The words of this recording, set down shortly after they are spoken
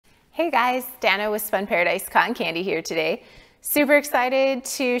Hey guys, Dana with Spun Paradise Cotton Candy here today. Super excited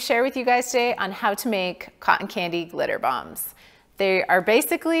to share with you guys today on how to make cotton candy glitter bombs. They are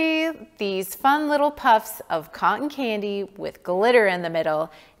basically these fun little puffs of cotton candy with glitter in the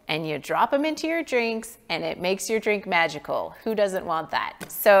middle, and you drop them into your drinks and it makes your drink magical. Who doesn't want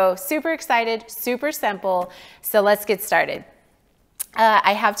that? So super excited, super simple. So let's get started.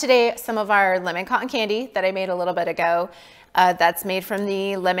 I have today some of our lemon cotton candy that I made a little bit ago. That's made from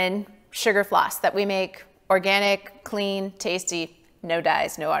the lemon sugar floss that we make, organic, clean, tasty, no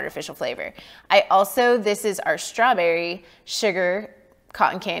dyes, no artificial flavor. This is our strawberry sugar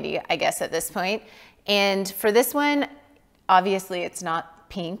cotton candy, I guess at this point. And for this one, obviously it's not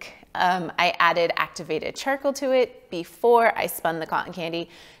pink. I added activated charcoal to it before I spun the cotton candy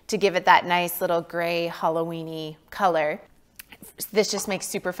to give it that nice little gray Halloween-y color. This just makes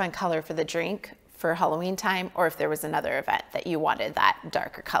super fun color for the drink for Halloween time, or if there was another event that you wanted that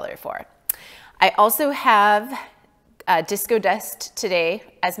darker color for. I also have disco dust today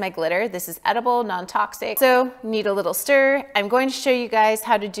as my glitter. This is edible, non-toxic, so need a little stir. I'm going to show you guys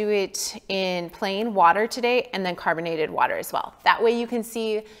how to do it in plain water today and then carbonated water as well. That way you can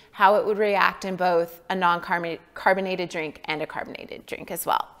see how it would react in both a non-carbonated drink and a carbonated drink as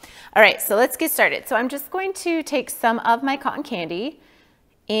well. All right, so let's get started. So I'm just going to take some of my cotton candy,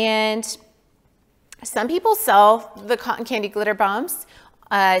 and some people sell the cotton candy glitter bombs.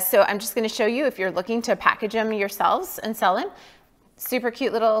 So I'm just going to show you if you're looking to package them yourselves and sell them. Super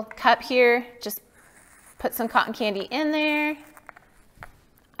cute little cup here. Just put some cotton candy in there.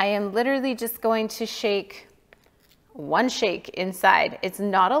 I am literally just going to shake one shake inside. It's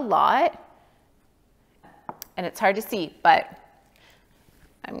not a lot and it's hard to see, but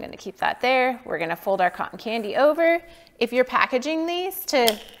I'm going to keep that there. We're going to fold our cotton candy over. If you're packaging these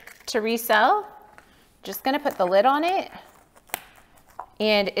to resell, just going to put the lid on it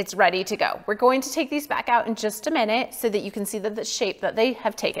and it's ready to go. We're going to take these back out in just a minute so that you can see the shape that they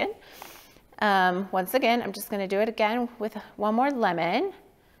have taken. Once again, I'm just going to do it again with one more lemon.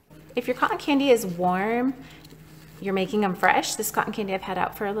 If your cotton candy is warm, you're making them fresh. This cotton candy I've had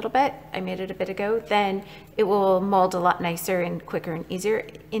out for a little bit, I made it a bit ago, then it will mold a lot nicer and quicker and easier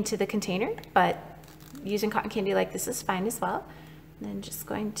into the container. But using cotton candy like this is fine as well. And then just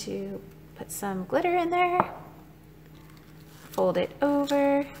going to put some glitter in there, fold it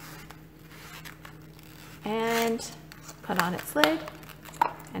over, and put on its lid,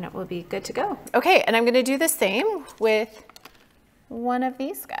 and it will be good to go. Okay, and I'm going to do the same with one of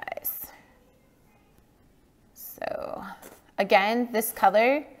these guys. So again, this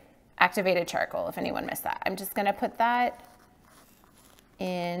color, activated charcoal, if anyone missed that. I'm just going to put that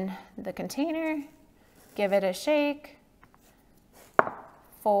in the container, give it a shake,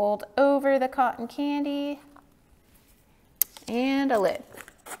 fold over the cotton candy, and a lid.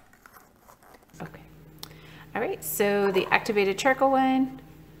 Okay. All right, so the activated charcoal one,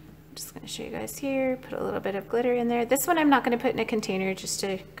 I'm just going to show you guys here, put a little bit of glitter in there. This one I'm not going to put in a container, just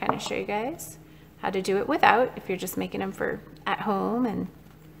to kind of show you guys how to do it without, if you're just making them for at home and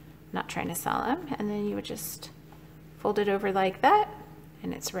not trying to sell them. And then you would just fold it over like that,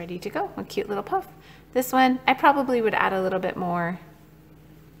 and it's ready to go. A cute little puff. This one, I probably would add a little bit more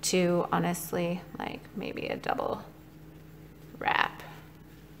to, honestly, like maybe a double wrap,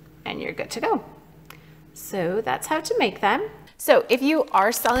 and you're good to go. So that's how to make them. So if you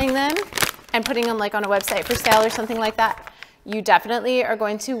are selling them and putting them like on a website for sale or something like that, you definitely are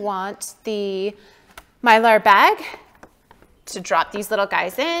going to want the Mylar bag to drop these little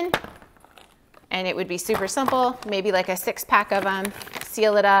guys in, and it would be super simple, maybe like a 6-pack of them,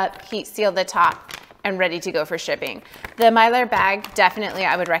 seal it up, heat seal the top, and ready to go for shipping. The Mylar bag, definitely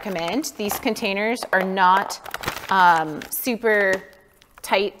I would recommend. These containers are not super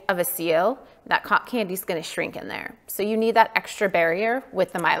tight of a seal. That cotton candy is going to shrink in there. So you need that extra barrier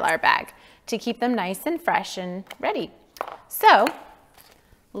with the Mylar bag to keep them nice and fresh and ready. So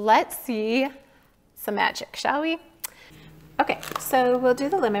let's see some magic, shall we? Okay, so we'll do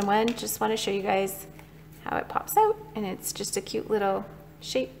the lemon one. Just want to show you guys how it pops out, and it's just a cute little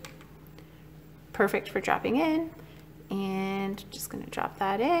shape. Perfect for dropping in, and just going to drop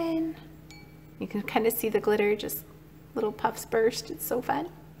that in. You can kind of see the glitter, just little puffs burst. It's so fun.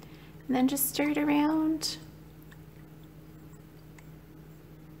 And then just stir it around.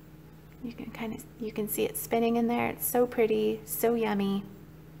 You can see it spinning in there. It's so pretty, so yummy.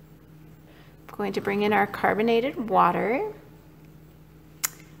 I'm going to bring in our carbonated water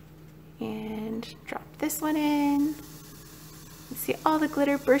and drop this one in. You see all the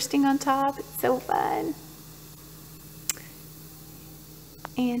glitter bursting on top. It's so fun.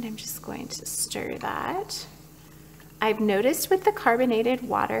 And I'm just going to stir that I've noticed with the carbonated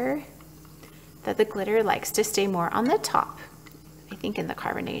water that the glitter likes to stay more on the top, I think in the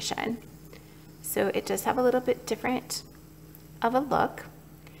carbonation. So it does have a little bit different of a look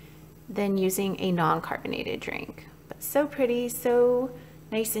than using a non-carbonated drink. But so pretty, so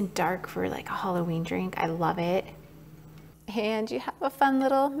nice and dark for like a Halloween drink. I love it. And you have a fun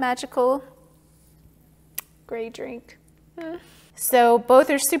little magical gray drink. So both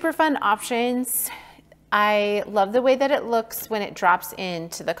are super fun options. I love the way that it looks when it drops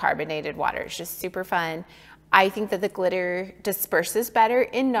into the carbonated water. It's just super fun. I think that the glitter disperses better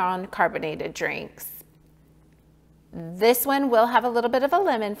in non-carbonated drinks. This one will have a little bit of a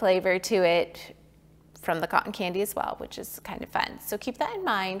lemon flavor to it from the cotton candy as well, which is kind of fun. So keep that in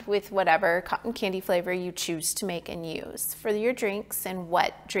mind with whatever cotton candy flavor you choose to make and use for your drinks and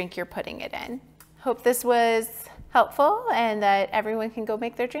what drink you're putting it in. Hope this was helpful and that everyone can go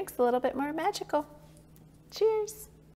make their drinks a little bit more magical. Cheers.